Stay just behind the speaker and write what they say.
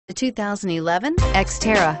The 2011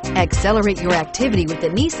 Xterra. Accelerate your activity with the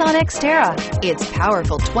Nissan Xterra. Its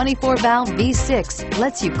powerful 24-valve V6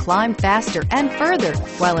 lets you climb faster and further,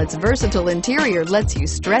 while its versatile interior lets you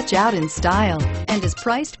stretch out in style and is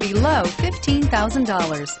priced below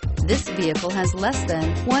 $15,000. This vehicle has less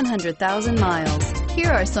than 100,000 miles.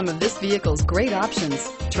 Here are some of this vehicle's great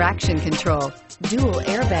options: traction control, dual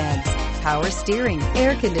airbags, power steering,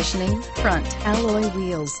 air conditioning, front alloy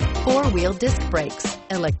wheels, four-wheel disc brakes,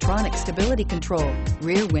 electronic stability control,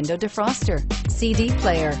 rear window defroster, CD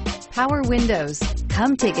player, power windows.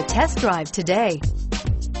 Come take a test drive today.